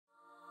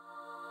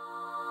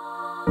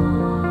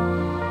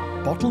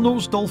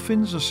Bottlenose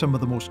dolphins are some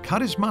of the most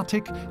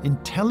charismatic,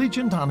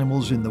 intelligent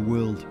animals in the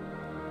world.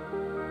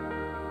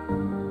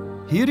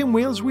 Here in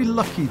Wales, we're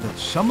lucky that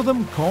some of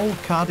them call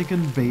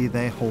Cardigan Bay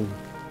their home.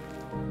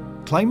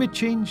 Climate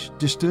change,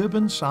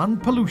 disturbance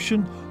and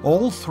pollution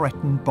all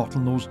threaten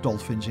bottlenose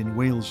dolphins in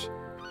Wales.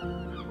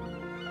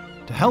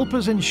 To help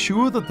us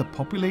ensure that the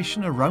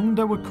population around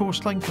our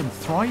coastline can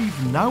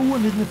thrive now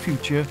and in the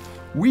future,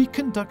 we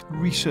conduct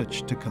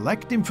research to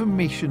collect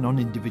information on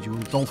individual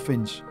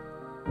dolphins.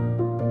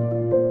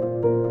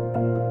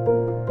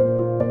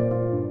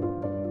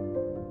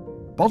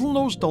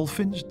 Bottlenose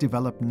dolphins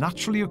develop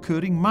naturally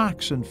occurring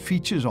marks and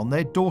features on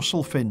their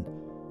dorsal fin.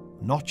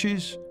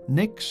 Notches,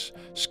 nicks,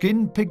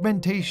 skin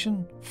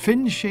pigmentation,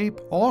 fin shape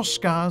or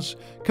scars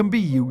can be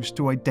used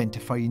to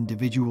identify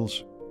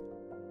individuals.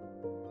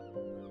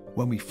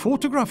 When we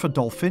photograph a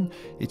dolphin,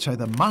 it's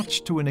either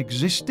matched to an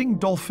existing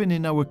dolphin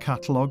in our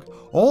catalogue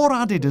or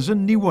added as a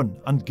new one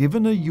and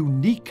given a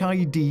unique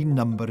ID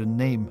number and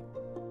name.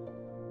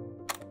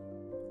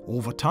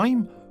 Over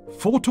time,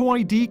 photo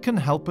ID can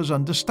help us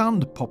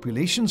understand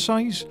population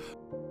size,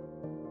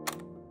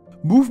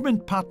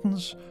 movement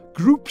patterns,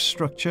 group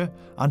structure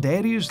and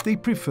areas they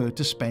prefer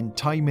to spend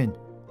time in.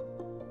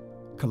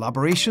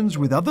 Collaborations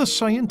with other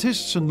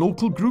scientists and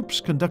local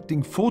groups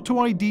conducting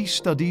photo ID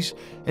studies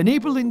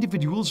enable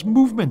individuals'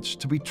 movements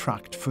to be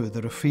tracked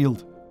further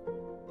afield.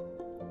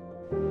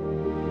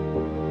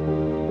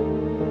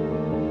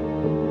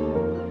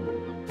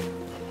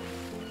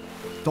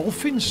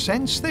 Dolphins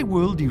sense their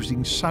world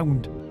using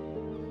sound.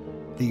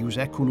 They use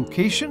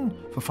echolocation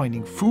for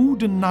finding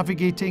food and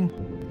navigating,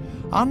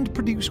 and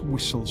produce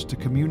whistles to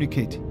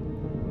communicate.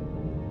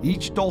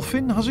 Each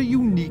dolphin has a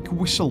unique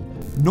whistle,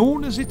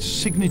 known as its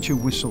signature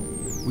whistle,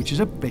 which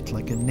is a bit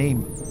like a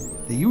name.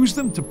 They use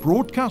them to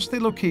broadcast their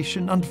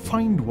location and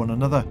find one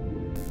another.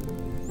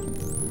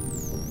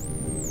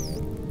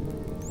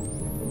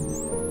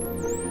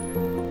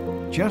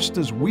 Just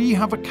as we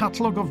have a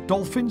catalogue of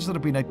dolphins that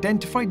have been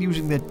identified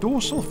using their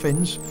dorsal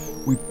fins,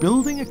 we're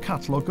building a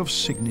catalogue of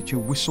signature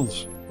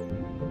whistles.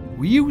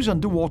 We use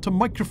underwater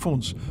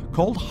microphones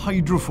called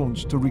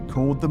hydrophones to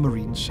record the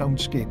marine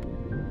soundscape.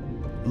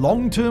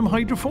 Long-term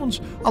hydrophones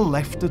are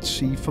left at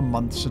sea for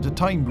months at a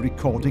time,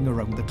 recording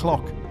around the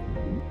clock.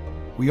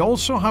 We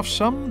also have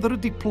some that are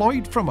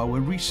deployed from our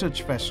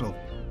research vessel.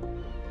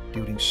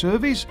 During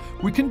surveys,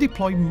 we can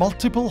deploy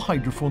multiple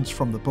hydrophones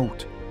from the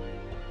boat.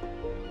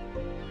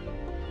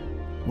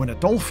 When a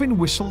dolphin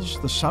whistles,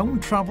 the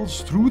sound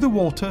travels through the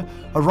water,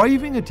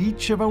 arriving at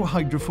each of our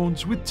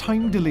hydrophones with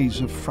time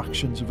delays of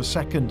fractions of a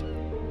second.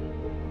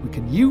 We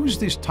can use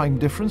this time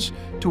difference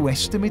to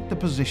estimate the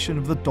position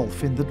of the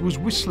dolphin that was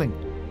whistling.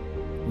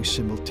 We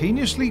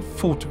simultaneously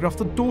photograph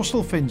the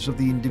dorsal fins of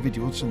the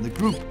individuals in the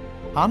group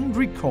and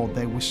record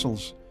their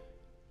whistles.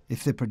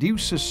 If they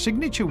produce a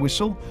signature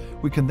whistle,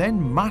 we can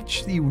then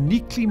match the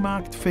uniquely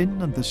marked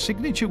fin and the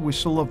signature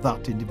whistle of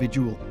that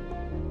individual.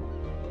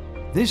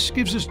 This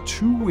gives us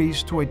two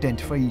ways to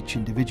identify each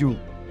individual.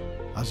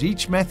 As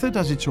each method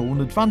has its own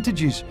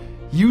advantages,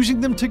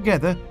 using them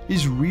together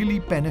is really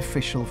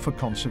beneficial for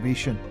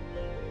conservation.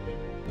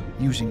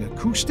 Using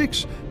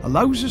acoustics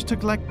allows us to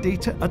collect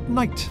data at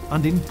night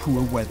and in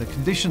poor weather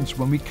conditions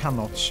when we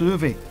cannot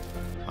survey.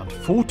 And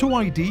photo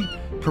ID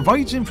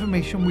provides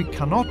information we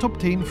cannot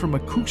obtain from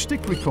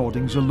acoustic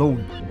recordings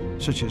alone,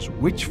 such as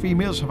which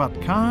females have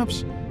had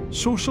calves,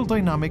 social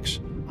dynamics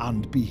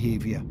and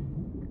behaviour.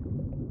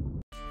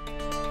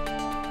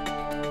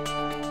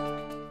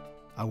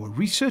 Our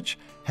research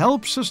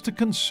helps us to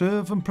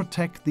conserve and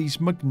protect these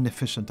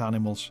magnificent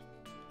animals.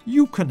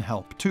 You can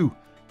help too.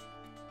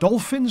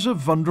 Dolphins are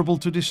vulnerable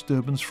to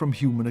disturbance from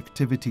human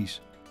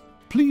activities.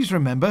 Please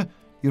remember,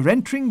 you're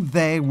entering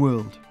their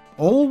world.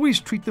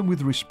 Always treat them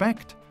with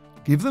respect,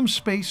 give them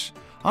space,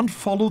 and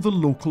follow the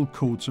local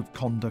codes of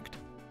conduct.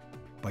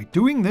 By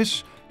doing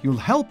this, you'll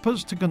help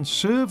us to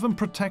conserve and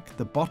protect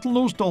the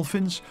bottlenose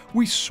dolphins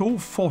we're so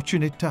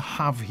fortunate to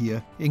have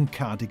here in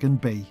Cardigan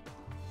Bay.